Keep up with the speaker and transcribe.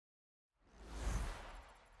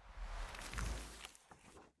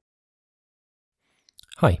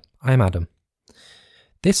Hi, I'm Adam.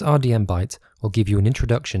 This RDMbite will give you an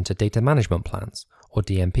introduction to data management plans, or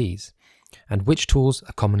DMPs, and which tools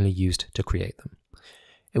are commonly used to create them.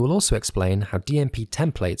 It will also explain how DMP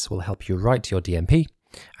templates will help you write your DMP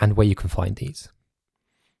and where you can find these.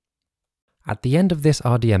 At the end of this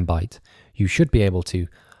RDMbite, you should be able to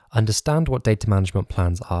understand what data management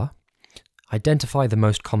plans are, identify the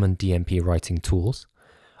most common DMP writing tools,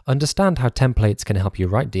 understand how templates can help you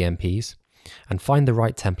write DMPs, and find the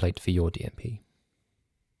right template for your DMP.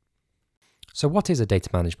 So what is a data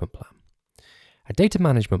management plan? A data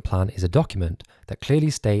management plan is a document that clearly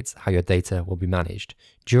states how your data will be managed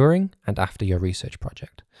during and after your research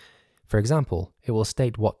project. For example, it will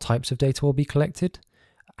state what types of data will be collected,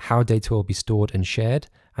 how data will be stored and shared,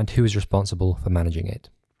 and who is responsible for managing it.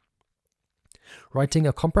 Writing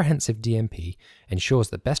a comprehensive DMP ensures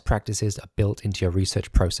that best practices are built into your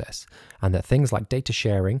research process and that things like data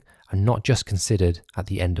sharing are not just considered at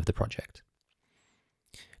the end of the project.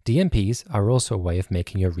 DMPs are also a way of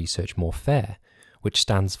making your research more fair, which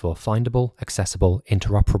stands for findable, accessible,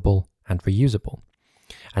 interoperable, and reusable.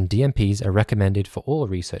 And DMPs are recommended for all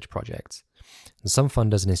research projects, and some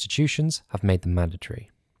funders and institutions have made them mandatory.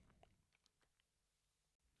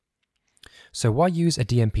 So why use a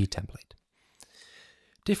DMP template?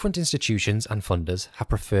 Different institutions and funders have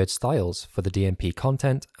preferred styles for the DMP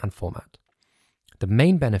content and format. The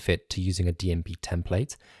main benefit to using a DMP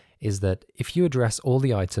template is that if you address all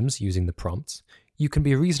the items using the prompts, you can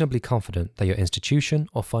be reasonably confident that your institution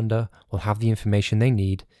or funder will have the information they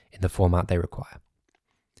need in the format they require.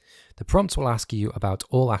 The prompts will ask you about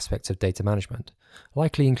all aspects of data management,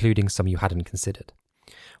 likely including some you hadn't considered.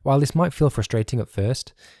 While this might feel frustrating at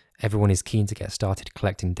first, everyone is keen to get started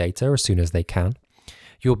collecting data as soon as they can.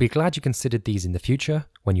 You'll be glad you considered these in the future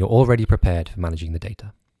when you're already prepared for managing the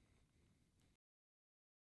data.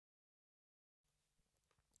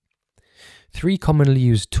 Three commonly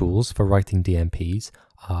used tools for writing DMPs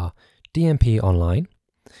are DMP Online,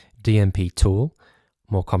 DMP Tool,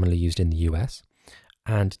 more commonly used in the US,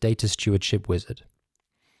 and Data Stewardship Wizard.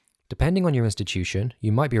 Depending on your institution,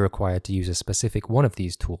 you might be required to use a specific one of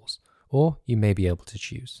these tools, or you may be able to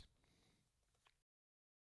choose.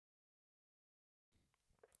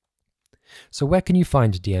 So where can you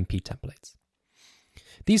find DMP templates?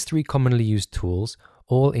 These three commonly used tools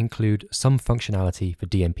all include some functionality for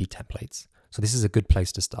DMP templates, so this is a good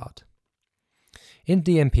place to start. In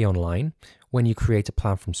DMP Online, when you create a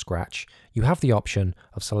plan from scratch, you have the option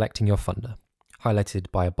of selecting your funder,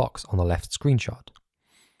 highlighted by a box on the left screenshot.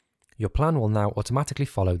 Your plan will now automatically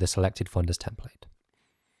follow the selected funder's template.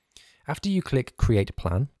 After you click Create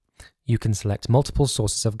Plan, you can select multiple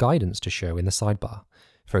sources of guidance to show in the sidebar.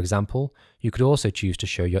 For example, you could also choose to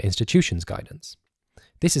show your institution's guidance.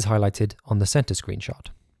 This is highlighted on the center screenshot.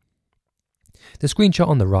 The screenshot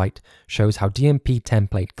on the right shows how DMP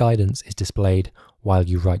template guidance is displayed while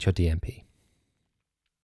you write your DMP.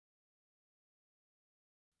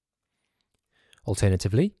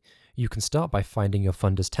 Alternatively, you can start by finding your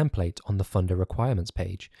funder's template on the Funder Requirements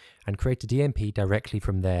page and create a DMP directly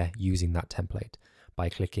from there using that template by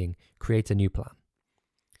clicking Create a New Plan.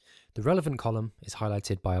 The relevant column is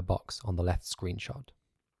highlighted by a box on the left screenshot.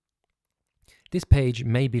 This page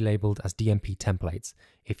may be labeled as DMP templates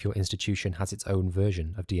if your institution has its own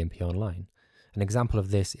version of DMP Online. An example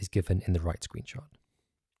of this is given in the right screenshot.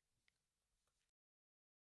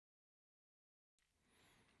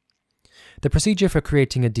 The procedure for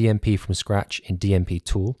creating a DMP from scratch in DMP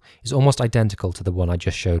Tool is almost identical to the one I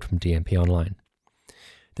just showed from DMP Online.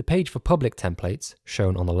 The page for public templates,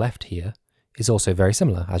 shown on the left here, is also very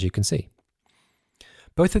similar, as you can see.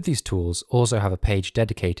 Both of these tools also have a page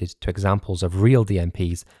dedicated to examples of real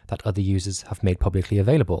DMPs that other users have made publicly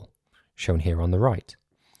available, shown here on the right.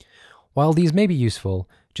 While these may be useful,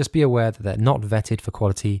 just be aware that they're not vetted for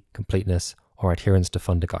quality, completeness, or adherence to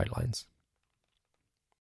funder guidelines.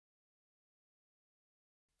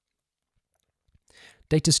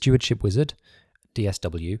 Data Stewardship Wizard,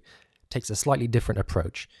 DSW, takes a slightly different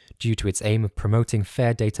approach due to its aim of promoting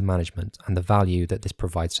fair data management and the value that this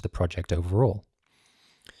provides to the project overall.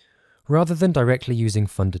 Rather than directly using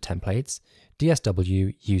funder templates,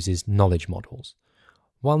 DSW uses knowledge models.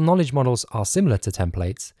 While knowledge models are similar to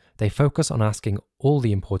templates, they focus on asking all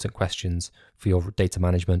the important questions for your data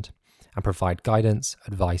management and provide guidance,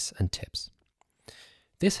 advice, and tips.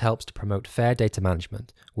 This helps to promote fair data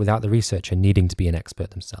management without the researcher needing to be an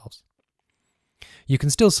expert themselves. You can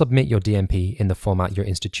still submit your DMP in the format your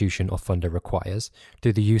institution or funder requires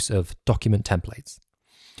through the use of document templates.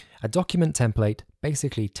 A document template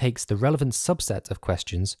basically takes the relevant subset of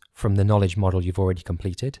questions from the knowledge model you've already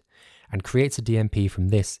completed and creates a DMP from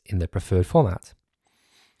this in the preferred format.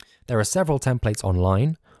 There are several templates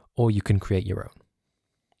online, or you can create your own.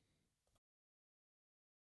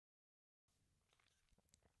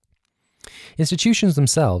 Institutions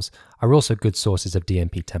themselves are also good sources of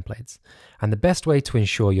DMP templates, and the best way to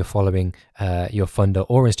ensure you're following your funder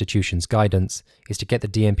or institution's guidance is to get the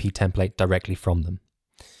DMP template directly from them.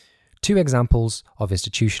 2 examples of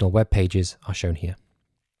institutional web pages are shown here.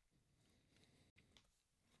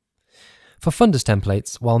 For funders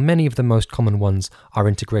templates, while many of the most common ones are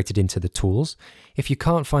integrated into the tools, if you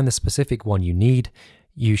can't find the specific one you need,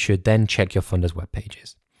 you should then check your funder's web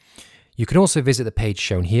pages. You can also visit the page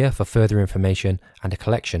shown here for further information and a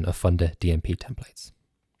collection of funder DMP templates.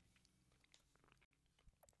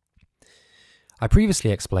 I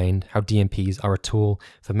previously explained how DMPs are a tool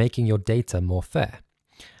for making your data more fair.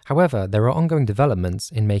 However, there are ongoing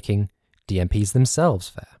developments in making DMPs themselves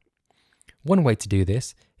fair. One way to do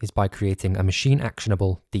this is by creating a machine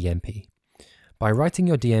actionable DMP. By writing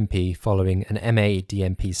your DMP following an MA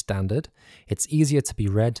DMP standard, it's easier to be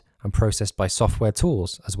read and processed by software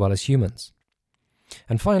tools as well as humans.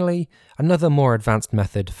 And finally, another more advanced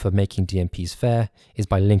method for making DMPs fair is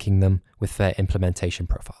by linking them with fair implementation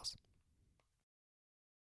profiles.